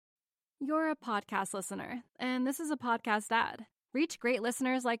You're a podcast listener, and this is a podcast ad. Reach great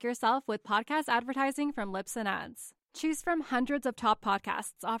listeners like yourself with podcast advertising from Libsyn Ads. Choose from hundreds of top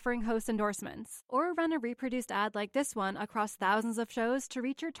podcasts offering host endorsements, or run a reproduced ad like this one across thousands of shows to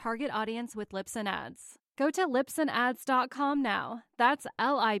reach your target audience with Libsyn Ads. Go to libsynads.com now. That's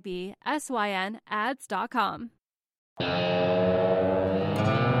LIBSYN ads.com.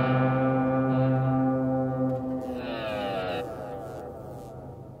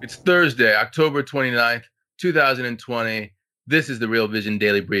 It's Thursday, October 29th, 2020. This is the Real Vision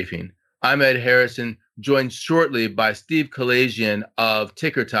Daily Briefing. I'm Ed Harrison, joined shortly by Steve Kalajian of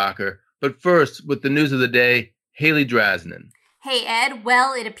Ticker Talker. But first, with the news of the day, Haley Drasnin. Hey, Ed.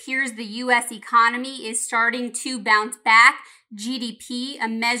 Well, it appears the U.S. economy is starting to bounce back. GDP, a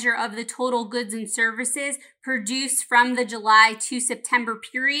measure of the total goods and services produced from the July to September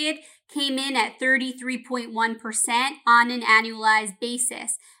period, came in at 33.1% on an annualized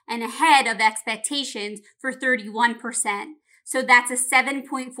basis and ahead of expectations for 31%. So that's a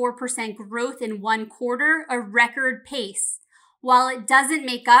 7.4% growth in one quarter, a record pace. While it doesn't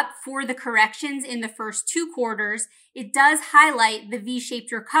make up for the corrections in the first two quarters, it does highlight the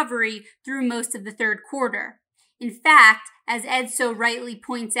V-shaped recovery through most of the third quarter. In fact, as Ed so rightly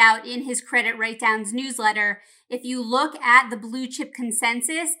points out in his Credit Write-Downs newsletter, if you look at the blue chip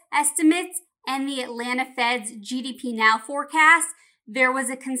consensus estimates and the Atlanta Fed's GDP Now forecast, there was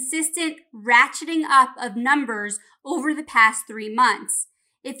a consistent ratcheting up of numbers over the past 3 months.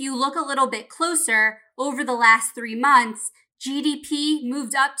 If you look a little bit closer, over the last 3 months, GDP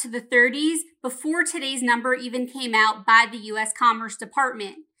moved up to the 30s before today's number even came out by the U.S. Commerce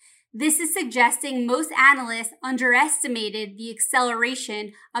Department. This is suggesting most analysts underestimated the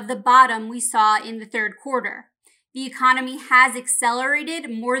acceleration of the bottom we saw in the third quarter. The economy has accelerated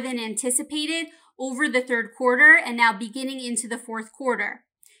more than anticipated over the third quarter and now beginning into the fourth quarter.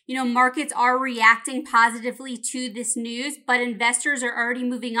 Markets are reacting positively to this news, but investors are already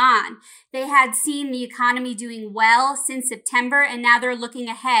moving on. They had seen the economy doing well since September, and now they're looking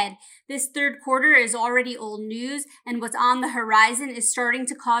ahead. This third quarter is already old news, and what's on the horizon is starting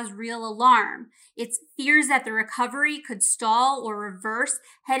to cause real alarm. It's fears that the recovery could stall or reverse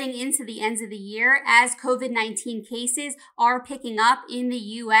heading into the ends of the year as COVID-19 cases are picking up in the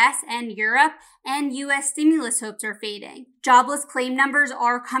U.S. and Europe, and U.S. stimulus hopes are fading. Jobless claim numbers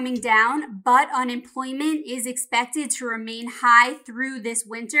are coming down, but unemployment is expected to remain high through this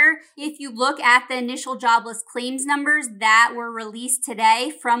winter. If you look at the initial jobless claims numbers that were released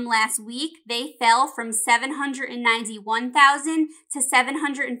today from last week, they fell from 791,000 to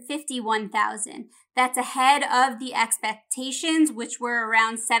 751,000. That's ahead of the expectations, which were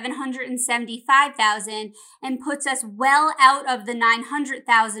around 775,000, and puts us well out of the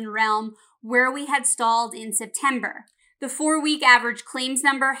 900,000 realm where we had stalled in September. The 4-week average claims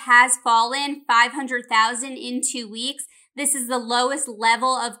number has fallen 500,000 in 2 weeks. This is the lowest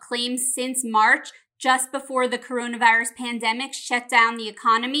level of claims since March, just before the coronavirus pandemic shut down the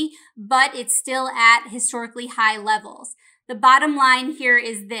economy, but it's still at historically high levels. The bottom line here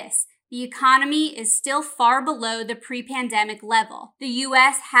is this. The economy is still far below the pre-pandemic level. The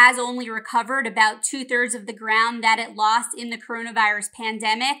U.S. has only recovered about 2/3 of the ground that it lost in the coronavirus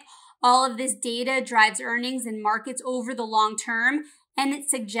pandemic. All of this data drives earnings in markets over the long term, and it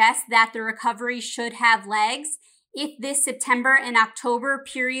suggests that the recovery should have legs. If this September and October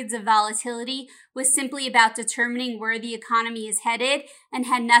periods of volatility was simply about determining where the economy is headed and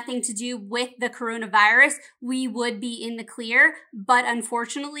had nothing to do with the coronavirus, we would be in the clear. But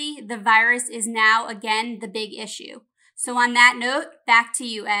unfortunately, the virus is now again the big issue. So on that note, back to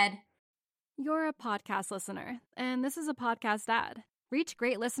you, Ed. You're a podcast listener, and this is a podcast ad. Reach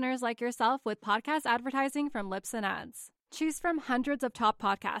great listeners like yourself with podcast advertising from Libsyn Ads. Choose from hundreds of top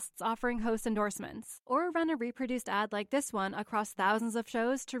podcasts offering host endorsements, or run a reproduced ad like this one across thousands of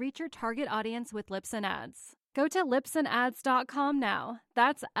shows to reach your target audience with Libsyn Ads. Go to libsynads.com now.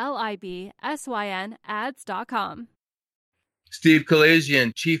 That's LIBSYN ads.com. Steve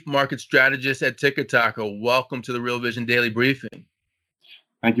Kalajian, Chief Market Strategist at Ticker Talker. Welcome to the Real Vision Daily Briefing.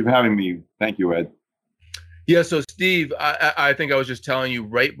 Thank you for having me. Thank you, Ed. Yeah, so Steve, I think I was just telling you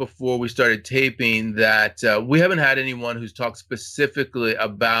right before we started taping that we haven't had anyone who's talked specifically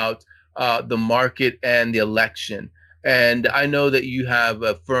about the market and the election. And I know that you have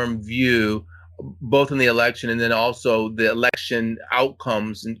a firm view both in the election and then also the election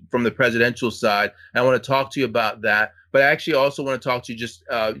outcomes from the presidential side. And I want to talk to you about that. But I actually also want to talk to you just,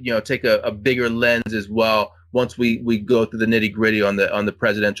 take a bigger lens as well once we go through the nitty gritty on the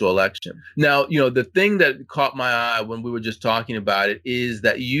presidential election. Now, the thing that caught my eye when we were just talking about it is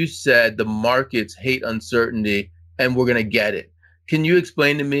that you said the markets hate uncertainty and we're going to get it. Can you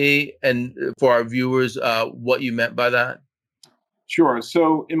explain to me and for our viewers what you meant by that? Sure.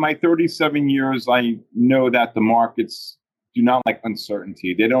 So in my 37 years, I know that the markets do not like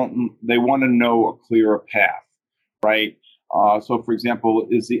uncertainty. They want to know a clearer path, right? So for example,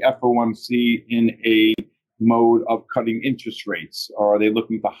 is the FOMC in a mode of cutting interest rates, or are they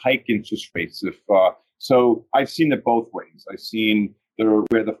looking to hike interest rates? So I've seen it both ways. I've seen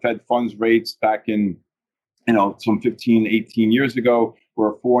where the Fed funds rates back in, some 15, 18 years ago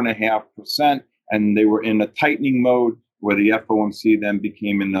were 4.5%, and they were in a tightening mode, where the FOMC then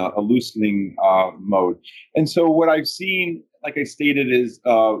became in a loosening mode. And so what I've seen, like I stated, is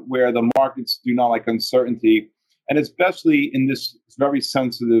where the markets do not like uncertainty, and especially in this very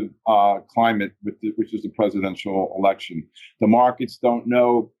sensitive climate, which is the presidential election. The markets don't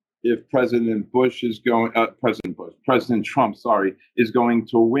know if President Trump, is going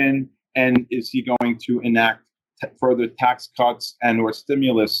to win, and is he going to enact further tax cuts and or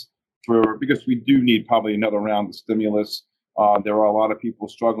stimulus because we do need probably another round of stimulus. There are a lot of people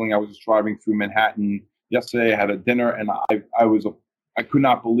struggling. I was just driving through Manhattan yesterday. I had a dinner, and I could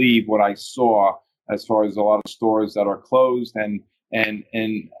not believe what I saw as far as a lot of stores that are closed, and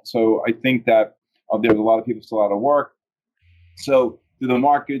so I think that there's a lot of people still out of work. So the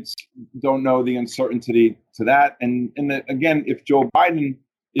markets don't know the uncertainty to that, and again, if Joe Biden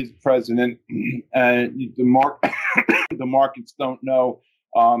is president, the markets don't know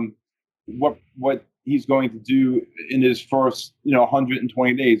what he's going to do in his first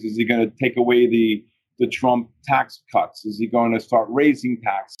 120 days. Is he going to take away the Trump tax cuts? Is he going to start raising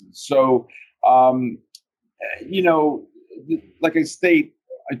taxes? So like I state,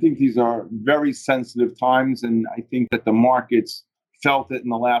 I think these are very sensitive times, and I think that the markets felt it in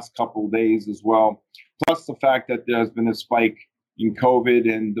the last couple of days as well. Plus the fact that there's been a spike in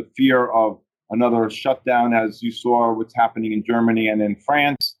COVID and the fear of another shutdown, as you saw what's happening in Germany and in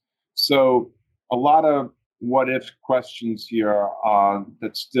France. So a lot of what if questions here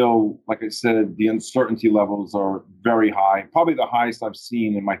that still, like I said, the uncertainty levels are very high, probably the highest I've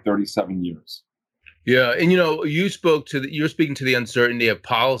seen in my 37 years. Yeah, and you're speaking to the uncertainty of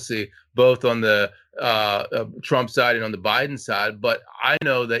policy, both on the Trump side and on the Biden side. But I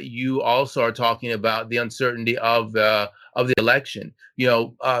know that you also are talking about the uncertainty of the election.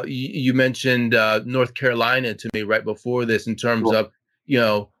 You mentioned North Carolina to me right before this in terms Sure. of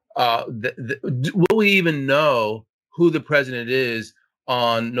will we even know who the president is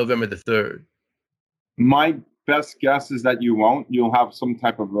on November the 3rd? My best guess is that you won't. You'll have some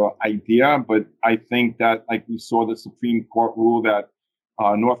type of idea, but I think that, like we saw the Supreme Court rule that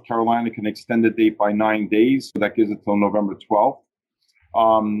North Carolina can extend the date by 9 days, so that gives it till November 12th.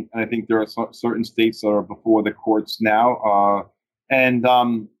 And I think there are certain states that are before the courts now, and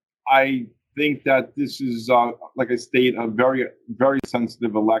I think that this is, like I state, a very, very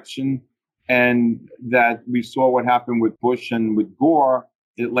sensitive election, and that we saw what happened with Bush and with Gore.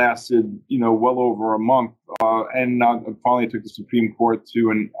 It lasted, well over a month, and finally it took the Supreme Court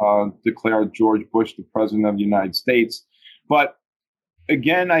to declare George Bush the president of the United States. But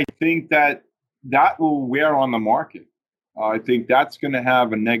again, I think that will wear on the market. I think that's going to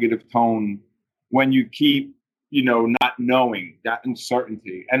have a negative tone when you keep, not knowing that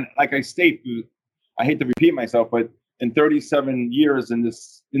uncertainty. And like I state, I hate to repeat myself, but in 37 years in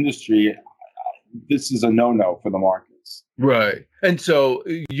this industry, this is a no-no for the markets. Right. And so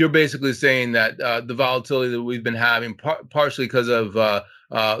you're basically saying that the volatility that we've been having, partially because of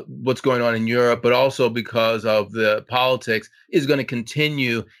what's going on in Europe, but also because of the politics, is going to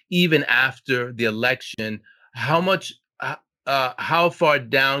continue even after the election. How far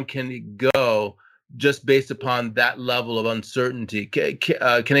down can it go just based upon that level of uncertainty? Can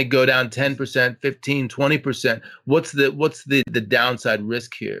it go down 10%, 15, 20%? What's the downside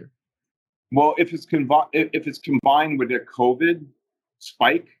risk here? Well, if it's combined with a COVID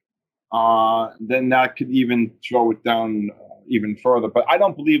spike, then that could even throw it down even further. But I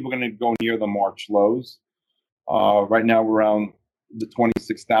don't believe we're going to go near the March lows. Right now, we're around the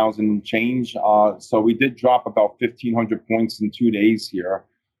 26,000 change. So we did drop about 1,500 points in 2 days here.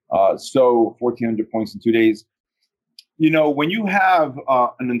 So 1,400 points in 2 days. When you have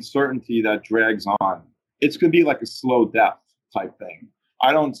an uncertainty that drags on, it's going to be like a slow death type thing.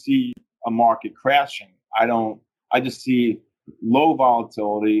 I don't see a market crashing. I just see low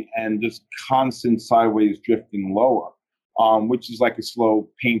volatility and just constant sideways drifting lower, which is like a slow,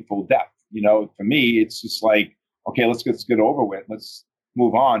 painful death. For me, it's just like, okay, let's get over with. Let's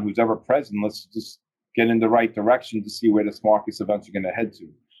move on. Who's ever present, let's just get in the right direction to see where this market's eventually going to head to.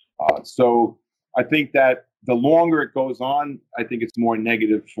 So I think that the longer it goes on, I think it's more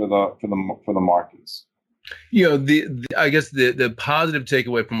negative for the markets. I guess the positive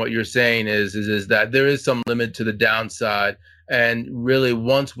takeaway from what you're saying is that there is some limit to the downside, and really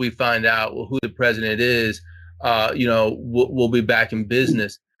once we find out who the president is, we'll be back in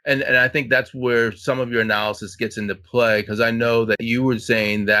business. And I think that's where some of your analysis gets into play, because I know that you were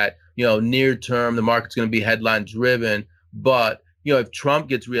saying that near term the market's going to be headline driven, but if Trump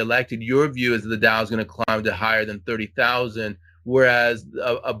gets reelected, your view is that the Dow is going to climb to higher than 30,000. Whereas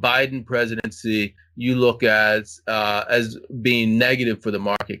a Biden presidency, you look at as being negative for the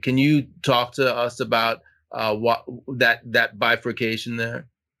market. Can you talk to us about what that bifurcation there?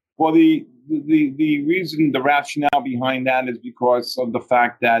 Well, the reason, the rationale behind that is because of the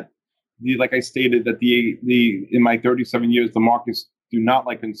fact that, like I stated, that in my 37 years, the markets do not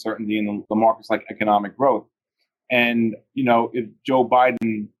like uncertainty, and the markets like economic growth. And if Joe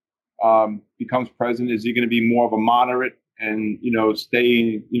Biden becomes president, is he going to be more of a moderate and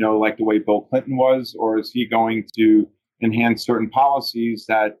stay like the way Bill Clinton was, or is he going to enhance certain policies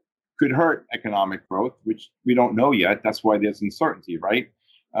that could hurt economic growth, which we don't know yet? That's why there's uncertainty, right?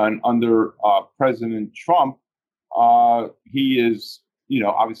 And under President Trump, he is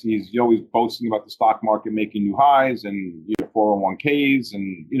obviously he's always boasting about the stock market making new highs and 401ks,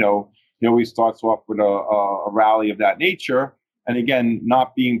 and he always starts off with a rally of that nature. And again,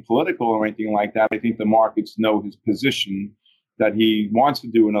 not being political or anything like that, I think the markets know his position, that he wants to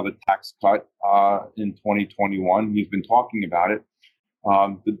do another tax cut in 2021. He's been talking about it.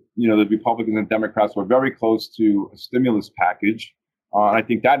 The Republicans and Democrats were very close to a stimulus package. I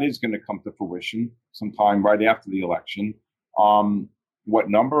think that is going to come to fruition sometime right after the election. What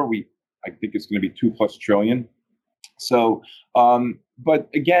number? I think it's going to be $2+ trillion. So, but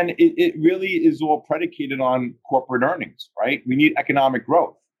again, it really is all predicated on corporate earnings, right? We need economic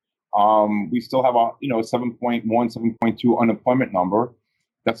growth. We still have a 7.1, 7.2 unemployment number.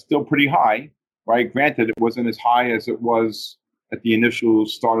 That's still pretty high, right? Granted, it wasn't as high as it was at the initial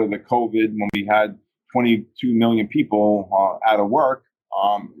start of the COVID when we had 22 million people out of work.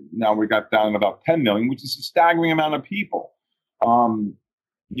 Now we got down to about 10 million, which is a staggering amount of people.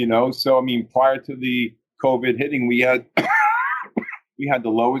 So I mean, prior to the COVID hitting, we had the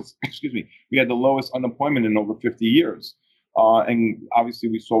lowest unemployment in over 50 years. And obviously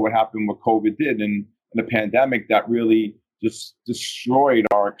we saw what happened, what COVID did, and the pandemic that really just destroyed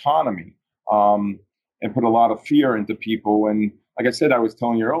our economy, and put a lot of fear into people. And like I said, I was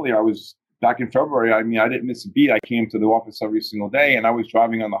telling you earlier, I was back in February. I mean, I didn't miss a beat. I came to the office every single day, and I was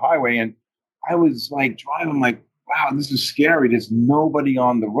driving on the highway, and I was driving wow, this is scary. There's nobody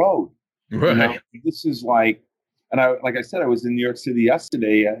on the road. Right. This is like I said, I was in New York City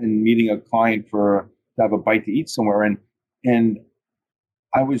yesterday and meeting a client to have a bite to eat somewhere. And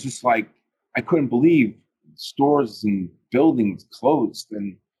I was just I couldn't believe stores and buildings closed,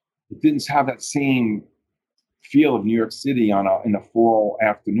 and it didn't have that same feel of New York City in a fall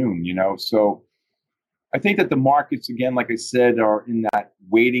afternoon, So I think that the markets, again, like I said, are in that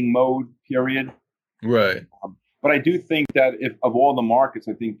waiting mode period. Right. But I do think that of all the markets,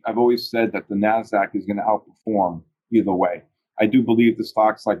 I think I've always said that the NASDAQ is going to outperform either way. I do believe the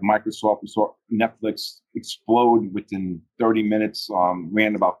stocks like Microsoft, we saw Netflix explode within 30 minutes,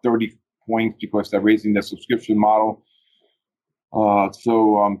 ran about 30 points because they're raising their subscription model. Because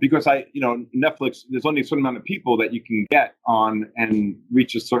Netflix, there's only a certain amount of people that you can get on and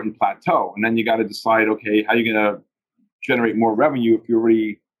reach a certain plateau. And then you got to decide, okay, how are you going to generate more revenue if you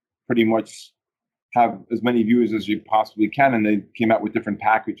already pretty much have as many viewers as you possibly can, and they came out with different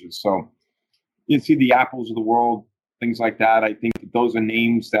packages. So you see the Apples of the world, things like that. I think those are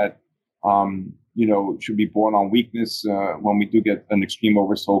names that should be born on weakness when we do get an extreme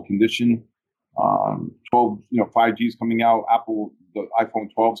oversold condition. 5G is coming out. The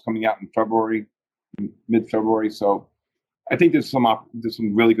iPhone 12 is coming out in February, mid-February. So I think there's some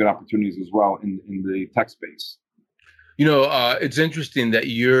really good opportunities as well in the tech space. It's interesting that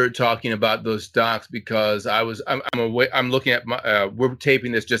you're talking about those stocks, because I'm looking at we're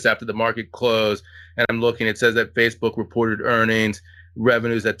taping this just after the market closed, and I'm looking. It says that Facebook reported earnings,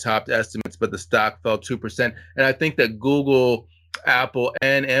 revenues that topped estimates, but the stock fell 2%. And I think that Google, Apple,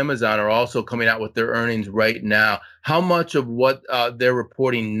 and Amazon are also coming out with their earnings right now. How much of what they're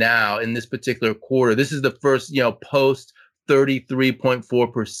reporting now in this particular quarter? This is the first, post 33.4%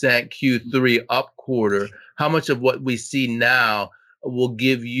 Q3 up quarter. How much of what we see now will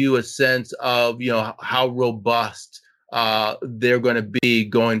give you a sense of, how robust they're going to be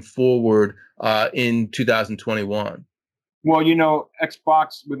going forward in 2021? Well,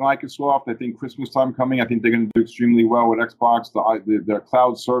 Xbox with Microsoft, I think Christmas time coming, I think they're going to do extremely well with Xbox. Their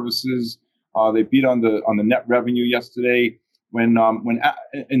cloud services, they beat on the net revenue yesterday.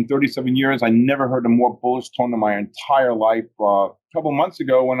 In 37 years, I never heard a more bullish tone in my entire life. A couple months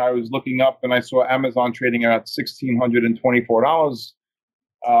ago, when I was looking up and I saw Amazon trading at $1,624,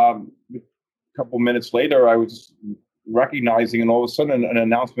 a couple minutes later, I was recognizing, and all of a sudden, an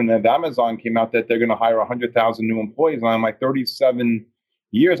announcement of Amazon came out that they're going to hire 100,000 new employees. And in my 37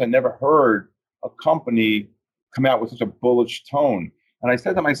 years, I never heard a company come out with such a bullish tone. And I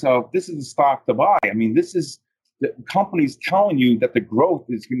said to myself, this is the stock to buy. I mean, this is the company's telling you that the growth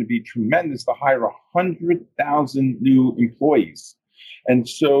is going to be tremendous to hire 100,000 new employees. And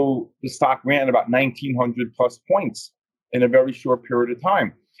so the stock ran about 1,900 plus points in a very short period of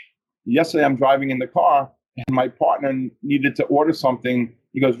time. Yesterday, I'm driving in the car and my partner needed to order something.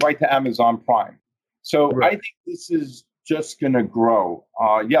 He goes right to Amazon Prime. So right. I think this is just going to grow.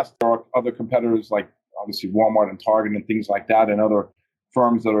 Yes, there are other competitors like obviously Walmart and Target and things like that and other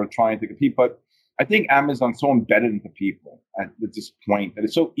firms that are trying to compete. But I think Amazon's so embedded into people at this point that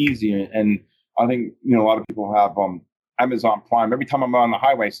it's so easy. And I think, a lot of people have Amazon Prime. Every time I'm on the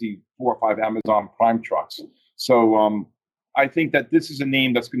highway, I see 4 or 5 Amazon Prime trucks. So I think that this is a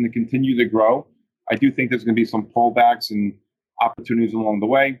name that's going to continue to grow. I do think there's going to be some pullbacks and opportunities along the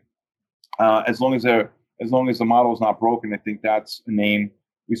way. As long as the model is not broken, I think that's a name.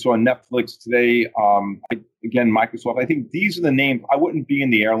 We saw Netflix today. Again, Microsoft. I think these are the names. I wouldn't be in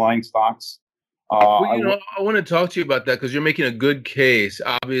the airline stocks. I want to talk to you about that because you're making a good case,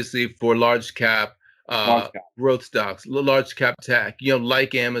 obviously, for large cap growth stocks, large cap tech,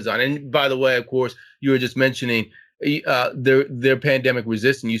 like Amazon. And by the way, of course, you were just mentioning they're pandemic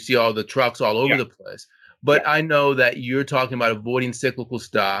resistant. You see all the trucks all over the place. But I know that you're talking about avoiding cyclical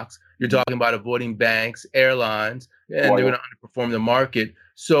stocks. You're talking about avoiding banks, airlines, and they're going to underperform the market.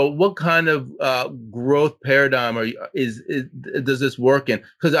 So what kind of growth paradigm does this work in?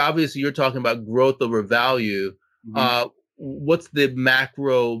 Because obviously you're talking about growth over value. Mm-hmm. What's the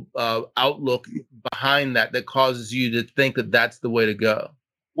macro outlook behind that causes you to think that that's the way to go?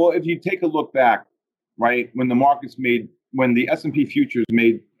 Well, if you take a look back, right, when the S&P futures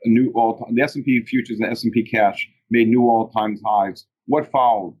made a new all-time, the S&P futures and S&P cash made new all-time highs. What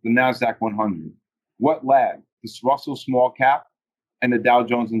followed? The NASDAQ 100. What lagged? This Russell small cap and the Dow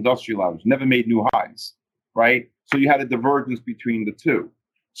Jones Industrial Average never made new highs, right? So you had a divergence between the two.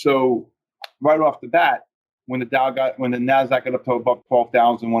 So right off the bat, when the NASDAQ got up to above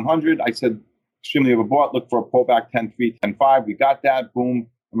 12,100, I said, extremely overbought, look for a pullback 10.3, 10.5. We got that, boom,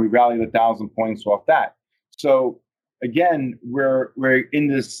 and we rallied 1,000 points off that. So again, we're in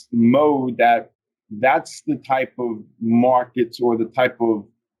this mode that's the type of markets or the type of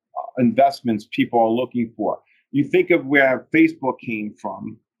investments people are looking for. You think of where Facebook came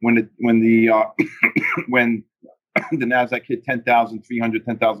from when the when the NASDAQ hit 10,300,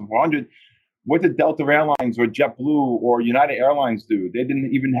 10,400. What did Delta Airlines or JetBlue or United Airlines do? They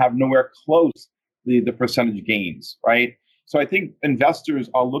didn't even have nowhere close the percentage gains, right? So I think investors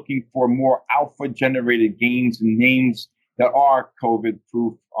are looking for more alpha-generated gains and names that are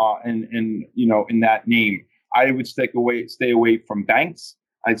COVID-proof, in that name. I would stay away from banks.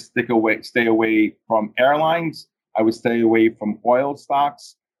 I'd stay away from airlines. I would stay away from oil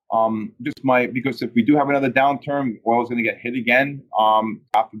stocks. Because if we do have another downturn, oil is going to get hit again.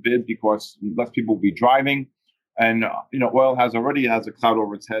 God forbid, because less people will be driving, and oil already has a cloud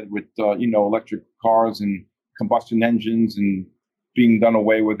over its head with electric cars and combustion engines and being done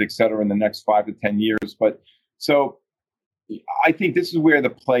away with, et cetera, in the next 5 to 10 years. But so I think this is where the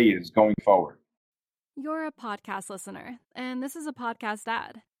play is going forward. You're a podcast listener, and this is a podcast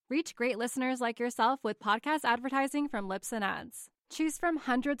ad. Reach great listeners like yourself with podcast advertising from Libsyn Ads. Choose from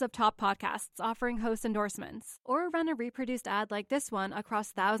hundreds of top podcasts offering host endorsements, or run a reproduced ad like this one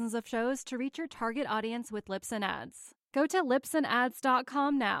across thousands of shows to reach your target audience with Libsyn Ads. Go to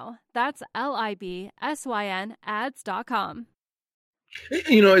libsynads.com now. That's LIBSYN ads.com.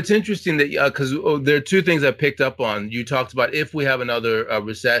 It's interesting that because there are two things I picked up on. You talked about if we have another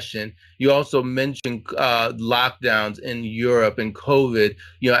recession. You also mentioned lockdowns in Europe and COVID,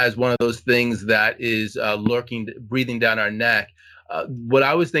 as one of those things that is breathing down our neck. What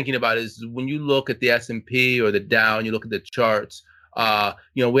I was thinking about is when you look at the S&P or the Dow and you look at the charts, we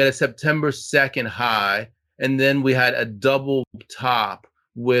had a September 2nd high, and then we had a double top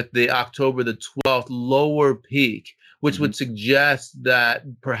with the October the 12th lower peak, which would suggest that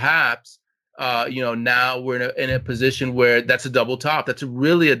perhaps, now we're in a position where that's a double top. That's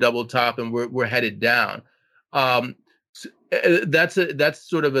really a double top, and we're headed down. That's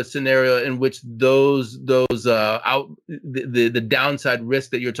sort of a scenario in which the downside risk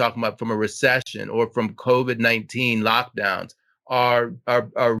that you're talking about from a recession or from COVID-19 lockdowns are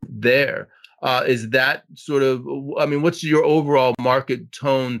there. Is that sort of, I mean, what's your overall market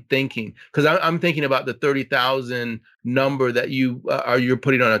tone thinking? Because I'm thinking about the 30,000 number that you're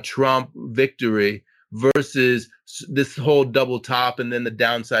putting on a Trump victory versus this whole double top and then the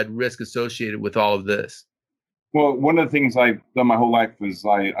downside risk associated with all of this. Well, one of the things I've done my whole life is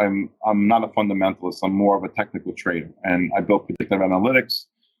I'm not a fundamentalist. I'm more of a technical trader, and I built predictive analytics.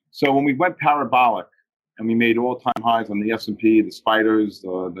 So when we went parabolic and we made all-time highs on the S&P, the spiders,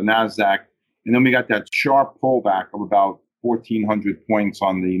 the Nasdaq, and then we got that sharp pullback of about 1,400 points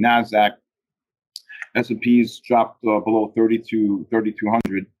on the Nasdaq. S&Ps dropped below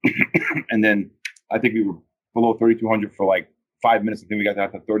 3,200, and then I think we were below 3,200 for like 5 minutes. I think we got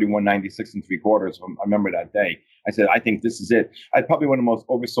that to 31.96 and 3/4. So I remember that day. I said, I think this is it. I had probably one of the most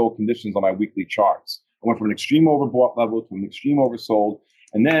oversold conditions on my weekly charts. I went from an extreme overbought level to an extreme oversold,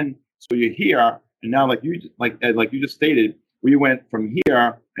 and then so you're here, and now like you just stated, we went from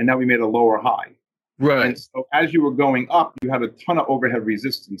here, and now we made a lower high. Right. And so as you were going up, you had a ton of overhead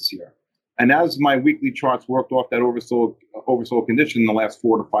resistance here. And as my weekly charts worked off that oversold condition in the last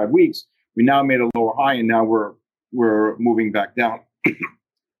 4 to 5 weeks, we now made a lower high, and now we're moving back down.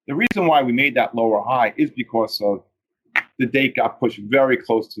 The reason why we made that lower high is because of the date got pushed very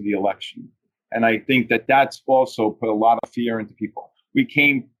close to the election. And I think that that's also put a lot of fear into people. We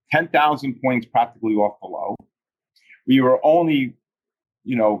came 10,000 points practically off the low. We were only,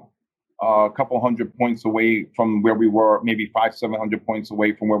 a couple hundred points away from where we were, maybe 500-700 points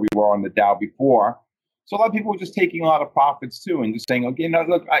away from where we were on the Dow before. So a lot of people were just taking a lot of profits too, and just saying, okay, now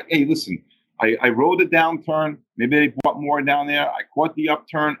look, hey, listen, I rode the downturn. Maybe they bought more down there. I caught the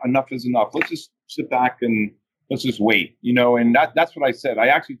upturn. Enough is enough. Let's just sit back and let's just wait, and that's what I said. I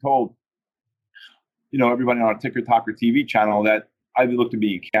actually told, everybody on our Ticker Talker TV channel that I would look to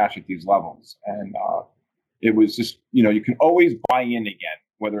be in cash at these levels. And it was just, you can always buy in again,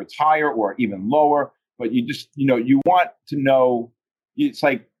 whether it's higher or even lower, but you just, you want to know. It's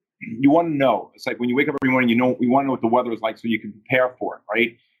like, you want to know. It's like when you wake up every morning, we want to know what the weather is like so you can prepare for it,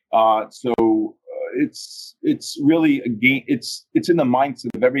 right? It's really a game. It's in the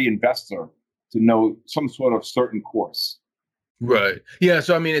mindset of every investor to know some sort of certain course. Right. Yeah.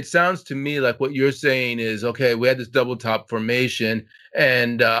 So, I mean, it sounds to me like what you're saying is, okay, we had this double top formation,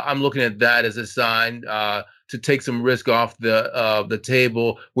 and I'm looking at that as a sign to take some risk off the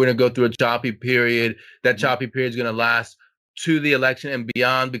table. We're going to go through a choppy period. That choppy period is going to last to the election and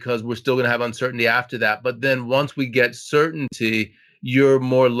beyond, because we're still going to have uncertainty after that. But then once we get certainty, you're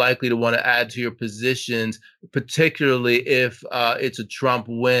more likely to want to add to your positions, particularly if it's a Trump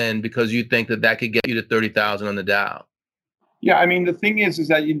win, because you think that could get you to 30,000 on the Dow. Yeah, I mean, the thing is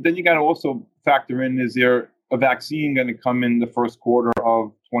that then you got to also factor in, is there a vaccine going to come in the first quarter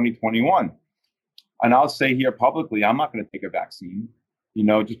of 2021? And I'll say here publicly, I'm not going to take a vaccine,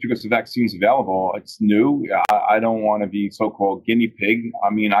 just because the vaccine's available. It's new. I don't want to be so-called guinea pig. I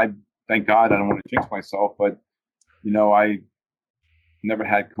mean, thank God I don't want to jinx myself, but, I never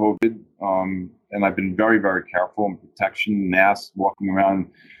had COVID, and I've been very, very careful in protection, masks, walking around.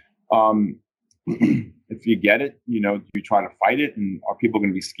 If you get it, do you try to fight it? And are people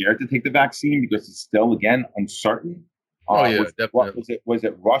going to be scared to take the vaccine because it's still, again, uncertain? Oh, yeah, definitely. Was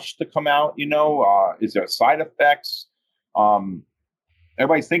it rushed to come out? Is there side effects?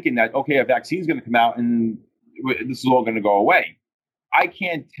 Everybody's thinking that, okay, a vaccine is going to come out and this is all going to go away. I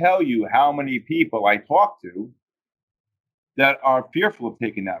can't tell you how many people I talk to that are fearful of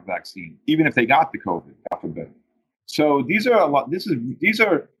taking that vaccine, even if they got the COVID, God forbid. So these are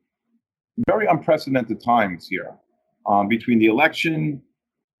very unprecedented times here, between the election,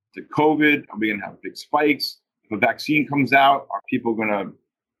 the COVID. Are we going to have big spikes? If a vaccine comes out, are people going to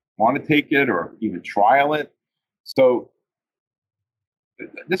want to take it or even trial it? So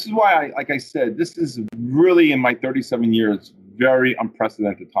this is why like I said, this is really, in my 37 years, very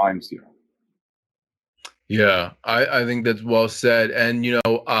unprecedented times here. Yeah, I think that's well said. And,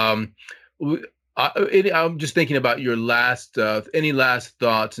 I'm just thinking about your any last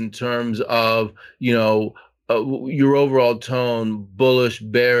thoughts in terms of, your overall tone, bullish,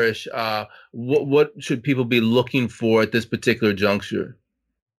 bearish. What should people be looking for at this particular juncture?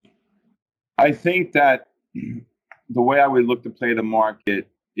 I think that the way I would look to play the market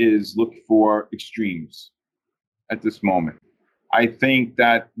is look for extremes at this moment. I think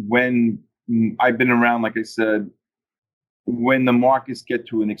that when I've been around, like I said, when the markets get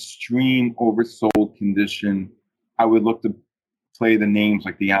to an extreme oversold condition, I would look to play the names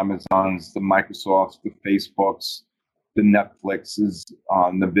like the Amazons, the Microsofts, the Facebooks, the Netflixes,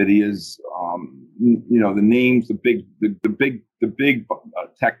 Nvidias, the names, the big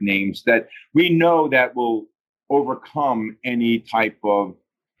tech names that we know that will overcome any type of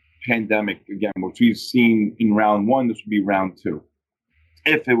pandemic again, which we've seen in round one, this would be round two,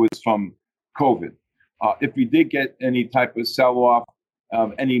 if it was from COVID. If we did get any type of sell-off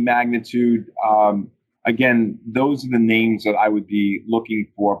of any magnitude, again, those are the names that I would be looking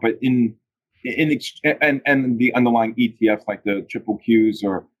for. But and the underlying ETFs like the triple Qs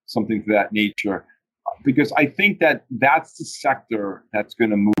or something to that nature, because I think that that's the sector that's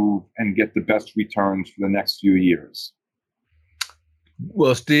going to move and get the best returns for the next few years.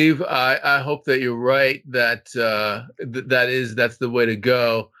 Well, Steve, I hope that you're right, that that's the way to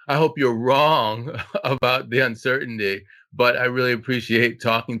go. I hope you're wrong about the uncertainty, but I really appreciate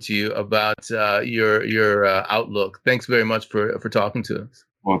talking to you about your outlook. Thanks very much for talking to us.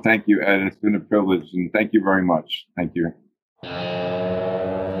 Well, thank you, Ed. It's been a privilege, and thank you very much. Thank you.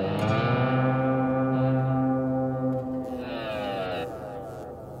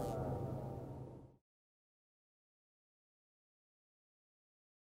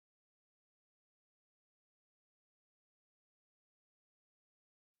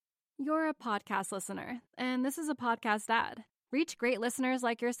 You're a podcast listener, and this is a podcast ad. Reach great listeners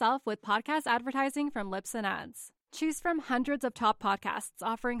like yourself with podcast advertising from Libsyn Ads. Choose from hundreds of top podcasts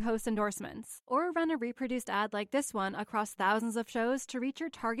offering host endorsements, or run a reproduced ad like this one across thousands of shows to reach your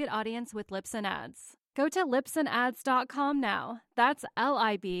target audience with Libsyn Ads. Go to libsynads.com now. That's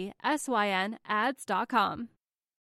LIBSYN ads.com.